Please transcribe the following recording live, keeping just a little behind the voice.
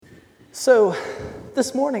So,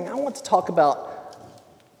 this morning I want to talk about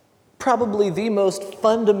probably the most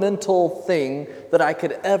fundamental thing that I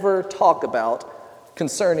could ever talk about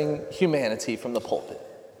concerning humanity from the pulpit.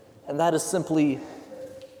 And that is simply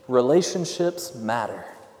relationships matter.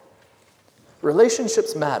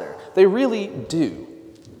 Relationships matter. They really do.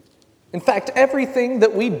 In fact, everything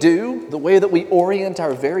that we do, the way that we orient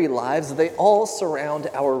our very lives, they all surround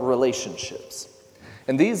our relationships.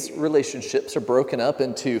 And these relationships are broken up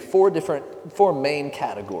into four main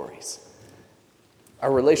categories.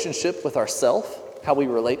 Our relationship with ourself, how we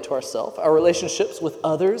relate to ourselves, our relationships with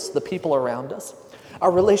others, the people around us, our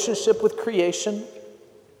relationship with creation,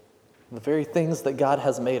 the very things that God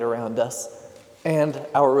has made around us, and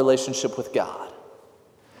our relationship with God.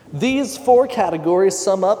 These four categories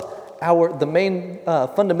sum up the main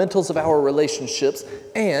fundamentals of our relationships,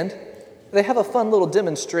 and they have a fun little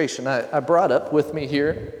demonstration I brought up with me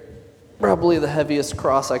here, probably the heaviest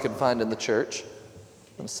cross I could find in the church.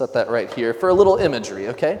 I'm going to set that right here for a little imagery,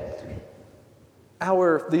 okay?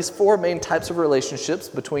 These four main types of relationships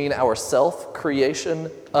between ourself, creation,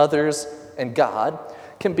 others, and God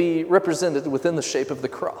can be represented within the shape of the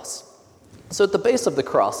cross. So at the base of the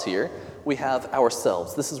cross here, we have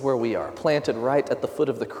ourselves. This is where we are, planted right at the foot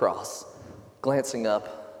of the cross, glancing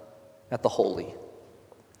up at the holy.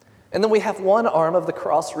 And then we have one arm of the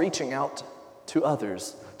cross reaching out to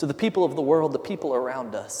others, to the people of the world, the people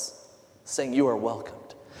around us, saying, "You are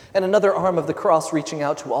welcomed." And another arm of the cross reaching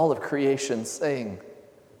out to all of creation, saying,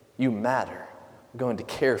 "You matter. I'm going to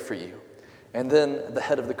care for you." And then the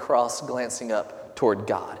head of the cross glancing up toward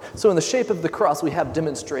God. So in the shape of the cross, we have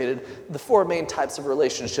demonstrated the four main types of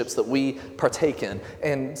relationships that we partake in.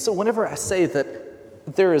 And so whenever I say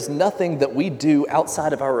that there is nothing that we do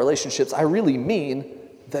outside of our relationships, I really mean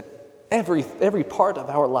that every part of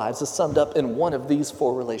our lives is summed up in one of these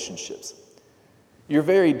four relationships. Your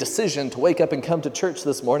very decision to wake up and come to church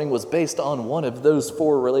this morning was based on one of those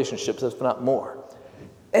four relationships, if not more.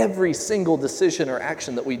 Every single decision or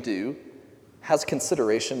action that we do has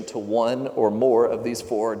consideration to one or more of these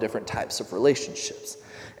four different types of relationships.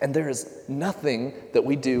 And there is nothing that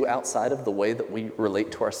we do outside of the way that we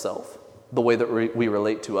relate to ourselves, the way that we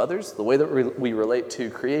relate to others, the way that we relate to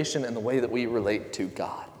creation, and the way that we relate to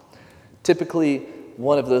God. Typically,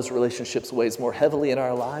 one of those relationships weighs more heavily in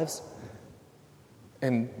our lives,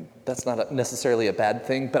 and that's not necessarily a bad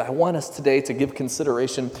thing, but I want us today to give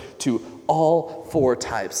consideration to all four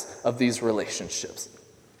types of these relationships.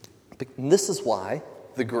 And this is why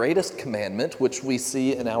the greatest commandment, which we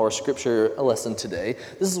see in our scripture lesson today,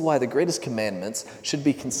 this is why the greatest commandments should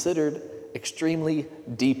be considered extremely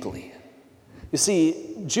deeply. You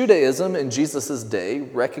see, Judaism in Jesus' day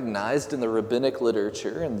recognized in the rabbinic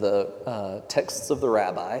literature and the texts of the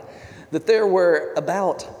rabbi that there were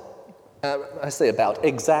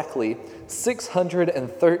exactly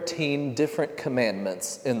 613 different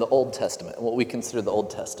commandments in the Old Testament, what we consider the Old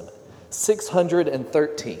Testament.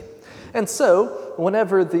 613. And so,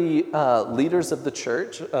 whenever the leaders of the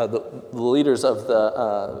church, the leaders of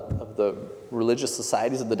the religious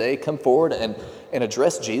societies of the day come forward and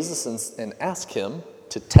address Jesus and ask him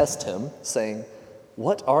to test him, saying,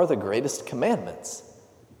 "What are the greatest commandments?"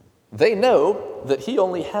 They know that he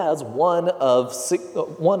only has one of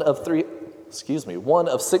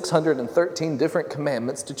 613 different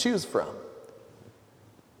commandments to choose from.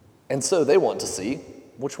 And so they want to see,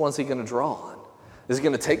 which one's he going to draw on? Is he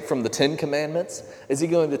going to take from the 10 Commandments? Is he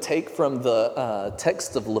going to take from the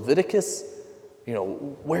text of Leviticus?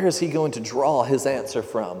 Where is he going to draw his answer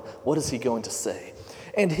from? What is he going to say?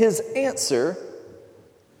 And his answer,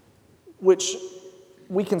 which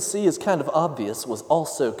we can see is kind of obvious, was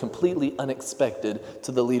also completely unexpected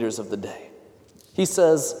to the leaders of the day. He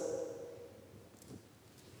says,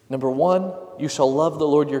 number 1, you shall love the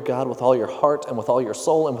Lord your God with all your heart and with all your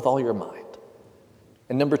soul and with all your mind.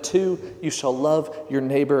 And number 2, you shall love your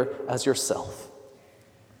neighbor as yourself.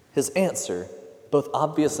 His answer, both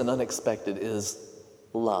obvious and unexpected, is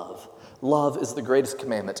love. Love is the greatest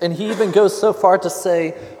commandment. And he even goes so far to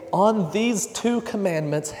say, on these 2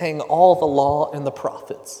 commandments hang all the law and the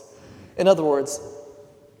prophets. In other words,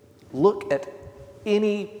 look at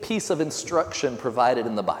any piece of instruction provided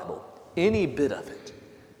in the Bible, any bit of it,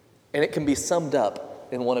 and it can be summed up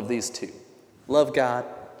in one of these 2. Love God,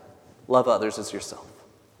 love others as yourself.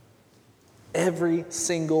 Every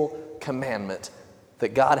single commandment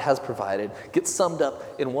that God has provided gets summed up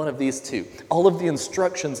in one of these 2. All of the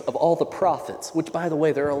instructions of all the prophets, which, by the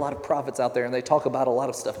way, there are a lot of prophets out there and they talk about a lot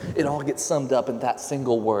of stuff, it all gets summed up in that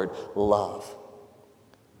single word, love.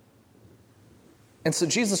 And so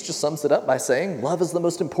Jesus just sums it up by saying, love is the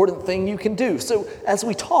most important thing you can do. So as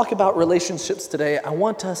we talk about relationships today, I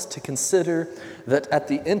want us to consider that at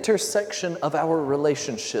the intersection of our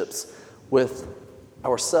relationships with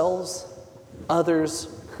ourselves, others,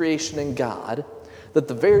 creation, and God, that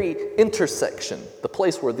the very intersection, the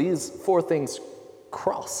place where these four things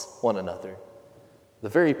cross one another, the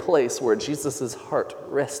very place where Jesus' heart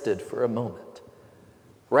rested for a moment,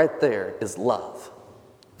 right there is love.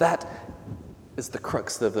 That is the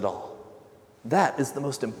crux of it all. That is the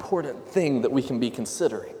most important thing that we can be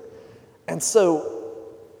considering. And so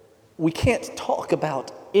we can't talk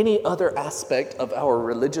about any other aspect of our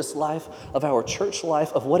religious life, of our church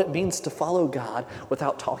life, of what it means to follow God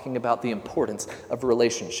without talking about the importance of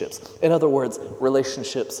relationships. In other words,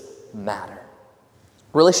 relationships matter.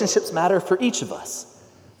 Relationships matter for each of us.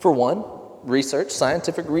 For one,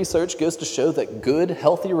 scientific research goes to show that good,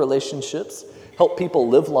 healthy relationships help people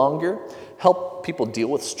live longer, help people deal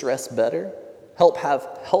with stress better, help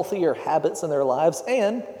have healthier habits in their lives,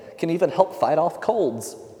 and can even help fight off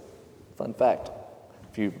colds. Fun fact,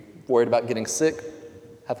 if you're worried about getting sick,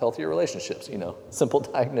 have healthier relationships, simple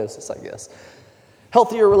diagnosis, I guess.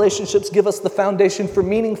 Healthier relationships give us the foundation for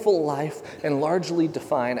meaningful life and largely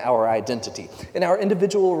define our identity. In our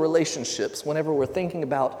individual relationships, whenever we're thinking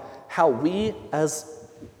about how we as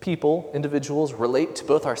people, individuals, relate to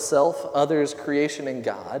both ourselves, others, creation, and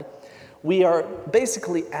God, we are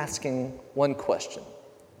basically asking one question.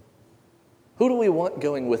 Who do we want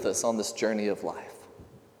going with us on this journey of life?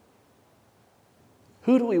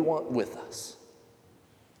 Who do we want with us?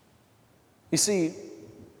 You see,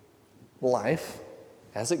 life,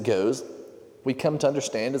 as it goes, we come to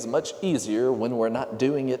understand is much easier when we're not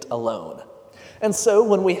doing it alone. And so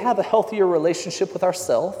when we have a healthier relationship with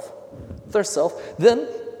ourselves, then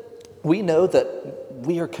we know that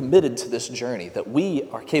we are committed to this journey, that we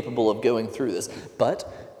are capable of going through this.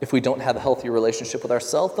 But if we don't have a healthy relationship with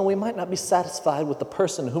ourselves, then we might not be satisfied with the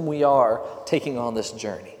person whom we are taking on this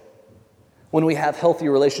journey. When we have healthy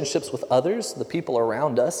relationships with others, the people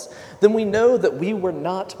around us, then we know that we were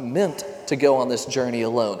not meant to go on this journey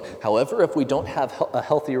alone. However, if we don't have a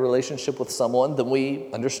healthy relationship with someone, then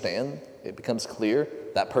we understand, it becomes clear,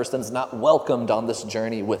 that person's not welcomed on this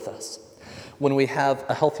journey with us. When we have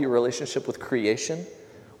a healthy relationship with creation,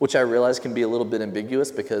 which I realize can be a little bit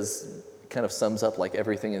ambiguous because it kind of sums up like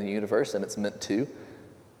everything in the universe, and it's meant to,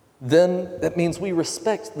 then that means we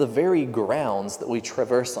respect the very grounds that we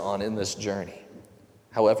traverse on in this journey.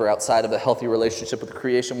 However, outside of a healthy relationship with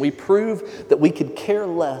creation, we prove that we could care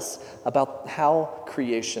less about how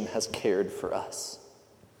creation has cared for us.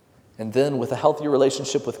 And then with a healthy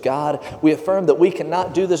relationship with God, we affirm that we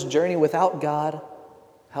cannot do this journey without God.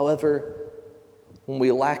 However, when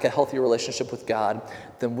we lack a healthy relationship with God,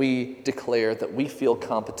 then we declare that we feel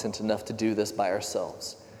competent enough to do this by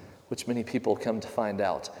ourselves, which many people come to find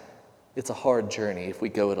out. It's a hard journey if we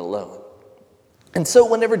go it alone. And so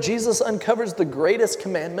whenever Jesus uncovers the greatest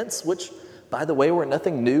commandments, which, by the way, were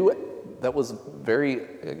nothing new, that was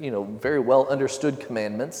very well understood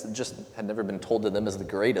commandments, that just had never been told to them as the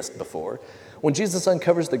greatest before. When Jesus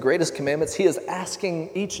uncovers the greatest commandments, he is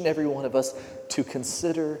asking each and every one of us to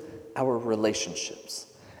consider our relationships.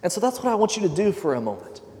 And so that's what I want you to do for a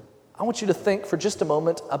moment. I want you to think for just a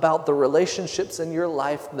moment about the relationships in your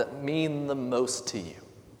life that mean the most to you.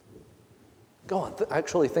 Go on,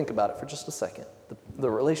 actually think about it for just a second. The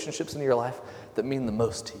relationships in your life that mean the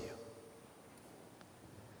most to you.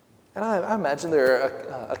 And I imagine there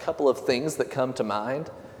are a couple of things that come to mind.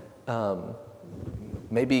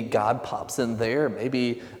 Maybe God pops in there.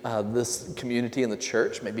 Maybe this community in the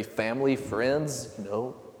church. Maybe family, friends,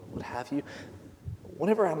 what have you.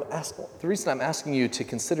 The reason I'm asking you to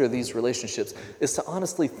consider these relationships is to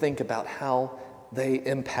honestly think about how they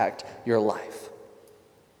impact your life.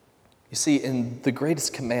 You see, in the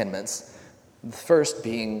greatest commandments, the first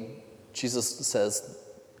being, Jesus says,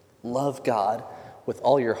 love God with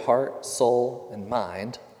all your heart, soul, and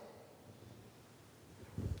mind.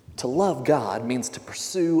 To love God means to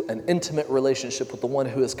pursue an intimate relationship with the one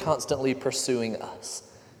who is constantly pursuing us.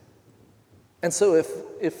 And so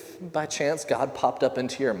if by chance God popped up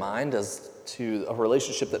into your mind as to a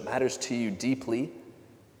relationship that matters to you deeply,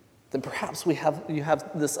 then perhaps you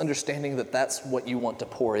have this understanding that that's what you want to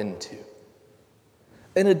pour into.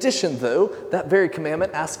 In addition, though, that very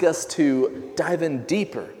commandment asks us to dive in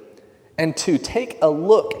deeper and to take a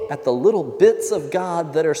look at the little bits of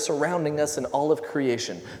God that are surrounding us in all of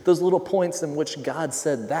creation, those little points in which God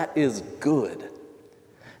said that is good.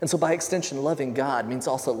 And so by extension, loving God means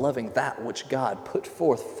also loving that which God put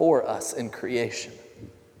forth for us in creation.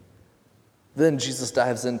 Then Jesus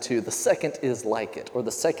dives into the second is like it, or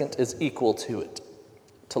the second is equal to it.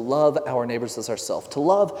 to love our neighbors as ourselves. To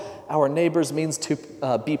love our neighbors means to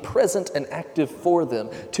be present and active for them,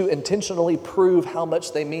 to intentionally prove how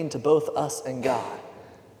much they mean to both us and God.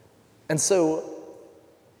 And so,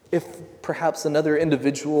 if perhaps another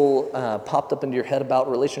individual popped up into your head about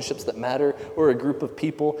relationships that matter or a group of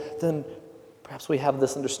people, then perhaps we have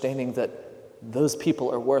this understanding that those people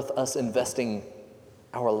are worth us investing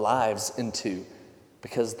our lives into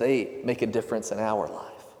because they make a difference in our life.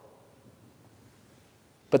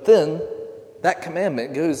 But then that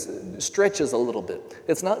commandment stretches a little bit.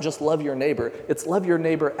 It's not just love your neighbor, it's love your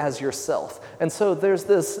neighbor as yourself. And so there's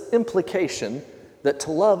this implication that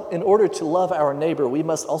in order to love our neighbor, we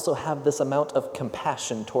must also have this amount of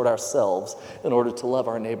compassion toward ourselves in order to love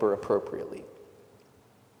our neighbor appropriately.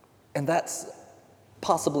 And that's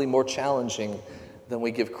possibly more challenging than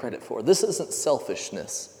we give credit for. This isn't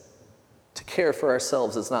selfishness. To care for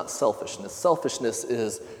ourselves is not selfishness. Selfishness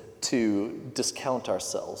is to discount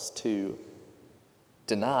ourselves, to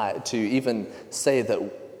deny, to even say that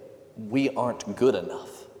we aren't good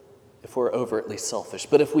enough if we're overtly selfish.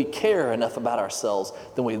 But if we care enough about ourselves,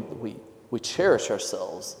 then we cherish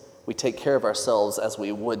ourselves. We take care of ourselves as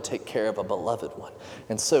we would take care of a beloved one.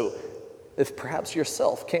 And so, if perhaps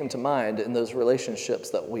yourself came to mind in those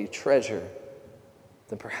relationships that we treasure,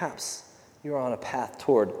 then perhaps you're on a path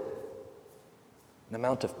toward an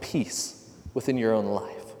amount of peace within your own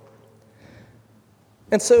life.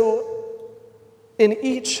 And so, in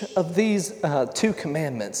each of these two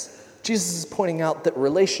commandments, Jesus is pointing out that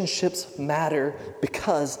relationships matter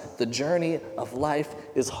because the journey of life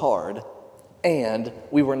is hard and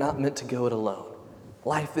we were not meant to go it alone.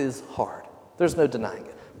 Life is hard. There's no denying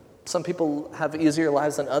it. Some people have easier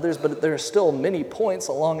lives than others, but there are still many points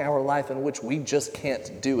along our life in which we just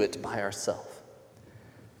can't do it by ourselves.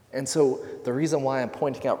 And so the reason why I'm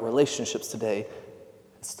pointing out relationships today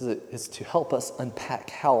is to help us unpack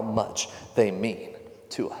how much they mean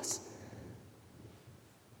to us.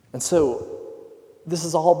 And so this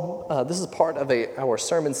is part of our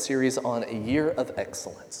sermon series on a year of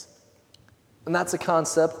excellence. And that's a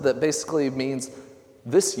concept that basically means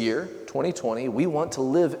this year, 2020, we want to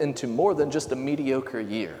live into more than just a mediocre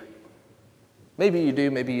year. Maybe you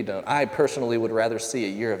do, maybe you don't. I personally would rather see a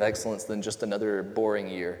year of excellence than just another boring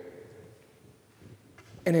year.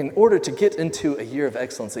 And in order to get into a year of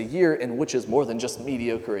excellence, a year in which is more than just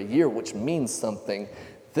mediocre, a year which means something,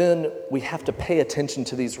 then we have to pay attention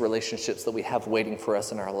to these relationships that we have waiting for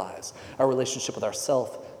us in our lives. Our relationship with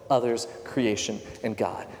ourselves, others, creation, and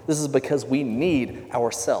God. This is because we need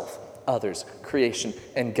ourselves, others, creation,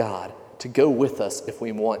 and God to go with us if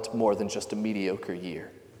we want more than just a mediocre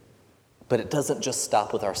year. But it doesn't just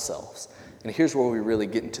stop with ourselves. And here's where we really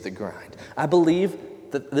get into the grind. I believe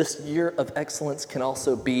that this year of excellence can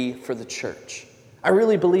also be for the church. I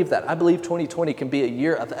really believe that. I believe 2020 can be a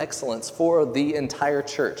year of excellence for the entire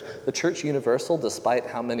church. The church universal, despite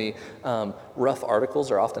how many rough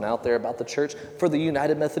articles are often out there about the church. For the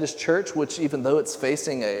United Methodist Church, which even though it's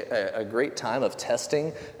facing a great time of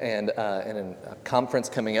testing and a conference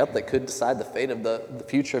coming up that could decide the fate of the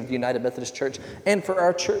future of the United Methodist Church. And for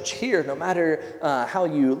our church here, no matter how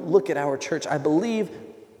you look at our church, I believe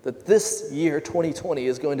that this year, 2020,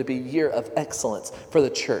 is going to be a year of excellence for the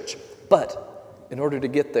church. But in order to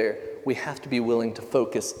get there, we have to be willing to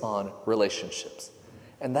focus on relationships.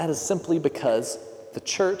 And that is simply because the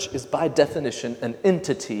church is by definition an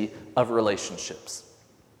entity of relationships.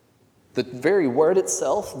 The very word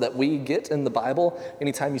itself that we get in the Bible,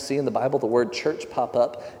 anytime you see in the Bible the word church pop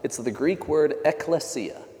up, it's the Greek word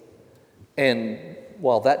ekklesia. And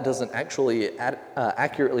while that doesn't actually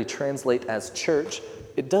accurately translate as church,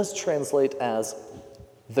 it does translate as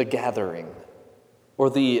the gathering or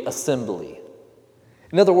the assembly.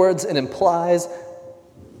 In other words, it implies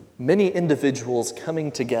many individuals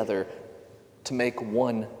coming together to make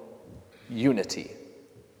one unity.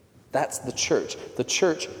 That's the church. The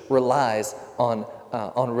church relies on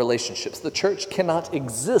relationships. The church cannot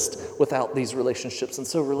exist without these relationships, and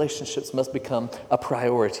so relationships must become a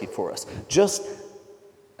priority for us. Just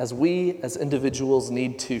as we as individuals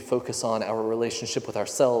need to focus on our relationship with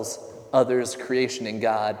ourselves, others, creation, and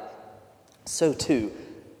God, so too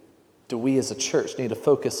do we as a church need to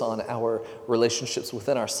focus on our relationships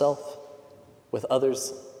within ourselves, with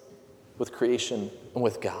others, with creation, and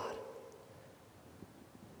with God.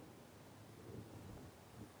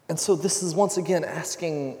 And so this is once again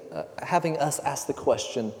having us ask the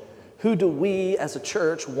question, who do we as a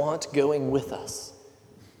church want going with us?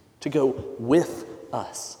 To go with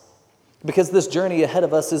us. Because this journey ahead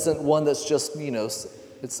of us isn't one that's just,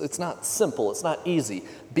 it's not simple, it's not easy.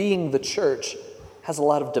 Being the church has a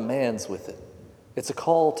lot of demands with it. It's a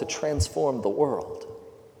call to transform the world.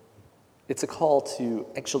 It's a call to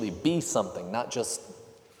actually be something, not just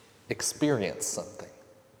experience something.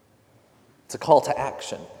 It's a call to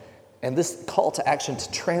action. And this call to action to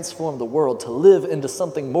transform the world, to live into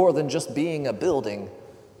something more than just being a building,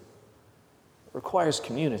 requires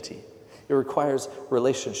community. It requires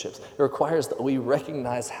relationships. It requires that we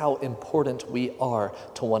recognize how important we are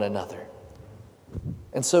to one another.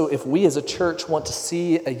 And so if we as a church want to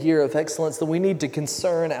see a year of excellence, then we need to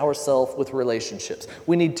concern ourselves with relationships.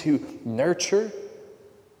 We need to nurture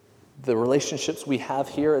the relationships we have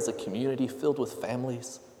here as a community filled with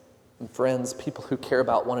families and friends, people who care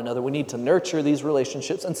about one another. We need to nurture these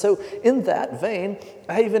relationships. And so in that vein,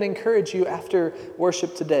 I even encourage you after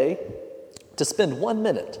worship today to spend 1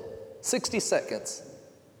 minute, 60 seconds,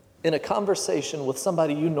 in a conversation with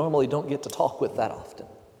somebody you normally don't get to talk with that often,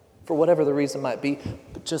 for whatever the reason might be,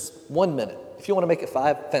 but just 1 minute. If you want to make it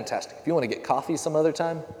 5, fantastic. If you want to get coffee some other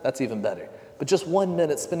time, that's even better. But just 1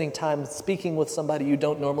 minute spending time speaking with somebody you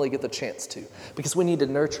don't normally get the chance to, because we need to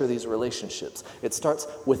nurture these relationships. It starts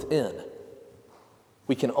within.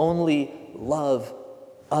 We can only love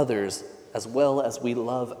others as well as we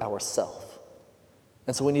love ourselves.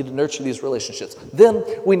 And so we need to nurture these relationships. Then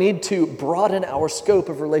we need to broaden our scope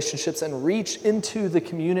of relationships and reach into the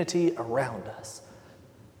community around us,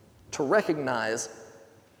 to recognize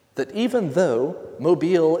that even though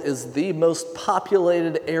Mobile is the most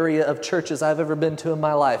populated area of churches I've ever been to in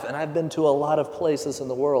my life, and I've been to a lot of places in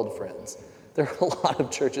the world, friends, there are a lot of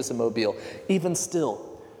churches in Mobile. Even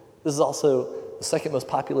still, this is also the second most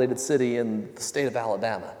populated city in the state of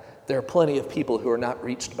Alabama. There are plenty of people who are not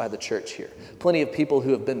reached by the church here. Plenty of people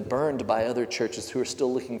who have been burned by other churches who are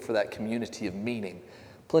still looking for that community of meaning.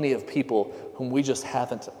 Plenty of people whom we just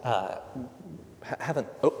haven't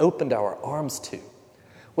opened our arms to.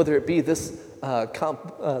 Whether it be this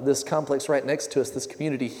complex right next to us, this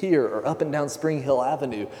community here, or up and down Spring Hill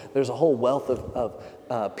Avenue, there's a whole wealth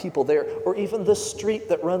of people there. Or even this street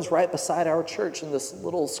that runs right beside our church in this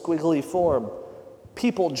little squiggly form.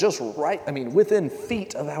 People just within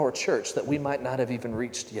feet of our church that we might not have even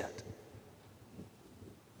reached yet.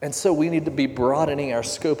 And so we need to be broadening our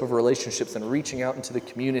scope of relationships and reaching out into the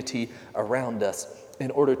community around us in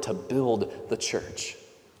order to build the church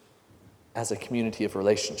as a community of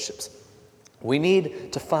relationships. We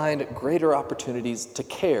need to find greater opportunities to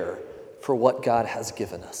care for what God has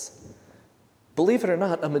given us. Believe it or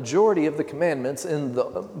not, a majority of the commandments,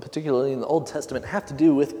 particularly in the Old Testament, have to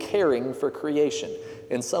do with caring for creation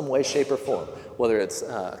in some way, shape, or form. Whether it's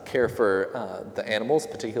care for the animals,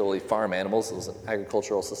 particularly farm animals, as an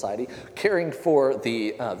agricultural society, caring for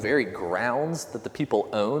the very grounds that the people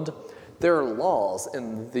owned. There are laws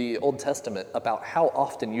in the Old Testament about how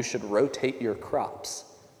often you should rotate your crops.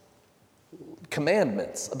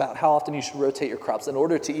 Commandments about how often you should rotate your crops in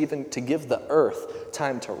order to give the earth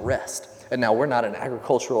time to rest. And now we're not an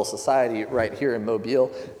agricultural society right here in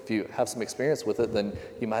Mobile. If you have some experience with it, then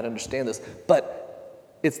you might understand this.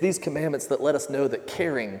 But it's these commandments that let us know that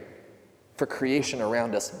caring for creation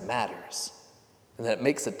around us matters and that it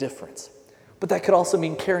makes a difference. But that could also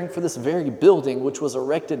mean caring for this very building, which was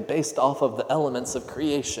erected based off of the elements of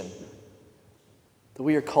creation. That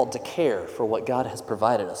we are called to care for what God has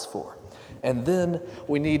provided us for. And then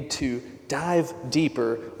we need to dive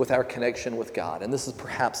deeper with our connection with God. And this is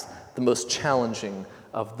perhaps the most challenging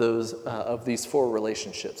of these 4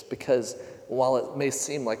 relationships, because while it may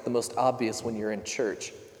seem like the most obvious when you're in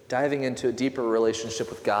church, diving into a deeper relationship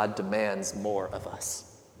with God demands more of us.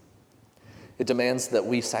 It demands that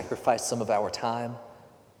we sacrifice some of our time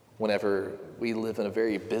whenever we live in a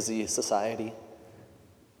very busy society.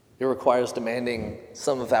 It requires demanding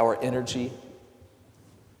some of our energy,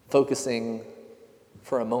 focusing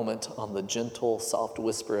for a moment on the gentle, soft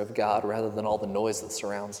whisper of God rather than all the noise that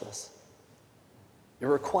surrounds us. It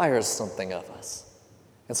requires something of us.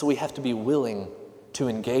 And so we have to be willing to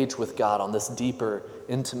engage with God on this deeper,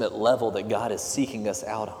 intimate level that God is seeking us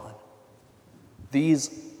out on.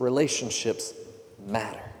 These relationships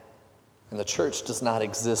matter, and the church does not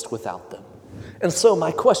exist without them. And so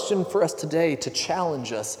my question for us today to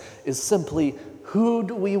challenge us is simply, who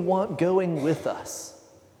do we want going with us?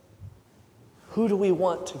 Who do we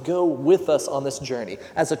want to go with us on this journey,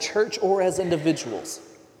 as a church or as individuals?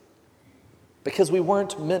 Because we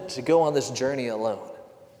weren't meant to go on this journey alone.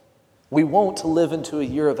 We won't live into a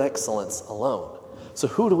year of excellence alone. So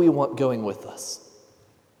who do we want going with us?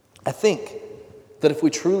 I think that if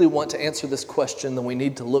we truly want to answer this question, then we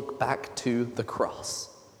need to look back to the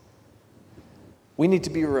cross. We need to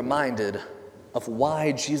be reminded of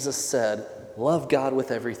why Jesus said, love God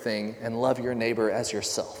with everything and love your neighbor as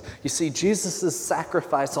yourself. You see, Jesus'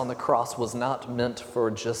 sacrifice on the cross was not meant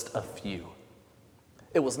for just a few.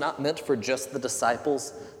 It was not meant for just the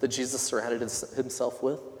disciples that Jesus surrounded himself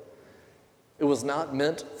with. It was not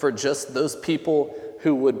meant for just those people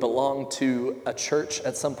who would belong to a church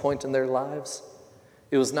at some point in their lives.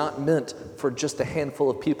 It was not meant for just a handful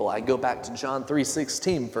of people. I go back to John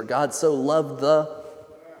 3:16, for God so loved the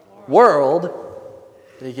world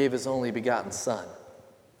that he gave his only begotten Son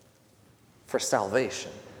for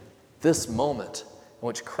salvation. This moment in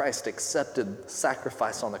which Christ accepted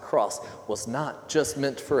sacrifice on the cross was not just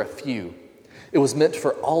meant for a few. It was meant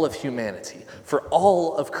for all of humanity, for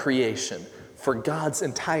all of creation, for God's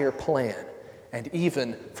entire plan, and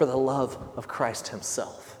even for the love of Christ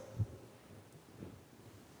himself.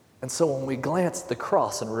 And so when we glance at the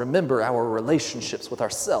cross and remember our relationships with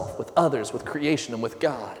ourselves, with others, with creation, and with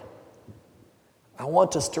God, I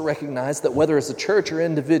want us to recognize that whether as a church or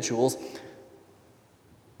individuals,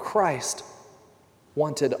 Christ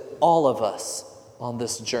wanted all of us on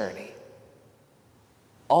this journey.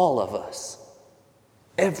 All of us.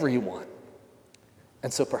 Everyone.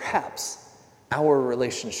 And so perhaps our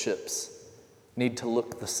relationships need to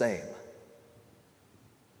look the same.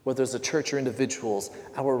 Whether as a church or individuals,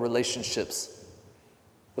 our relationships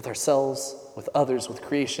with ourselves, with others, with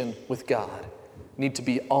creation, with God, need to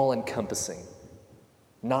be all-encompassing,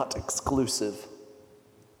 not exclusive.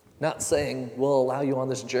 Not saying we'll allow you on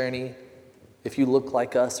this journey if you look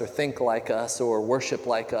like us or think like us or worship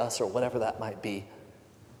like us or whatever that might be,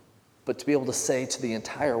 but to be able to say to the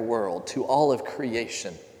entire world, to all of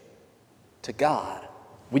creation, to God,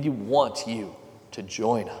 we want you to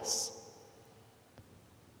join us.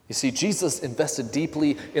 You see, Jesus invested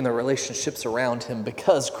deeply in the relationships around him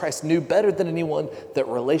because Christ knew better than anyone that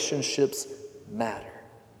relationships matter.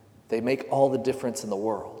 They make all the difference in the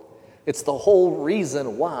world. It's the whole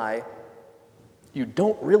reason why you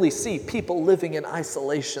don't really see people living in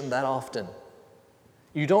isolation that often.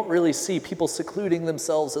 You don't really see people secluding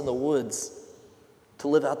themselves in the woods to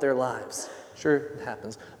live out their lives. Sure, it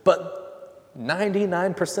happens. But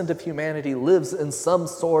 99% of humanity lives in some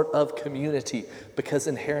sort of community because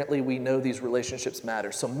inherently we know these relationships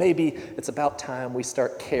matter. So maybe it's about time we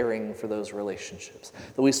start caring for those relationships,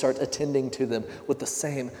 that we start attending to them with the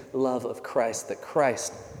same love of Christ that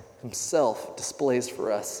Christ himself displays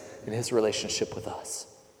for us in his relationship with us.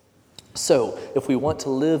 So, if we want to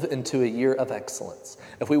live into a year of excellence,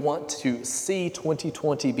 if we want to see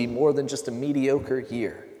 2020 be more than just a mediocre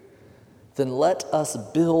year, then let us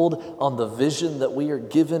build on the vision that we are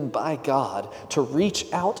given by God to reach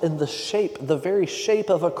out in the very shape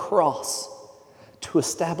of a cross, to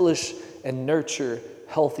establish and nurture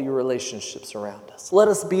healthy relationships around us. Let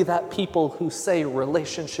us be that people who say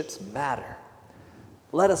relationships matter.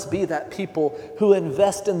 Let us be that people who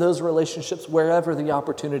invest in those relationships wherever the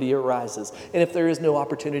opportunity arises. And if there is no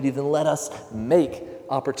opportunity, then let us make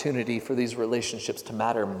opportunity for these relationships to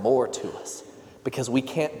matter more to us. Because we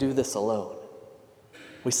can't do this alone.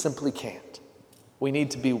 We simply can't. We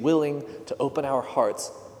need to be willing to open our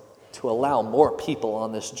hearts to allow more people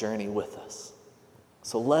on this journey with us.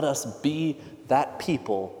 So let us be that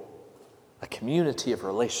people, a community of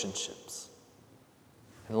relationships.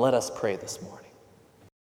 And let us pray this morning.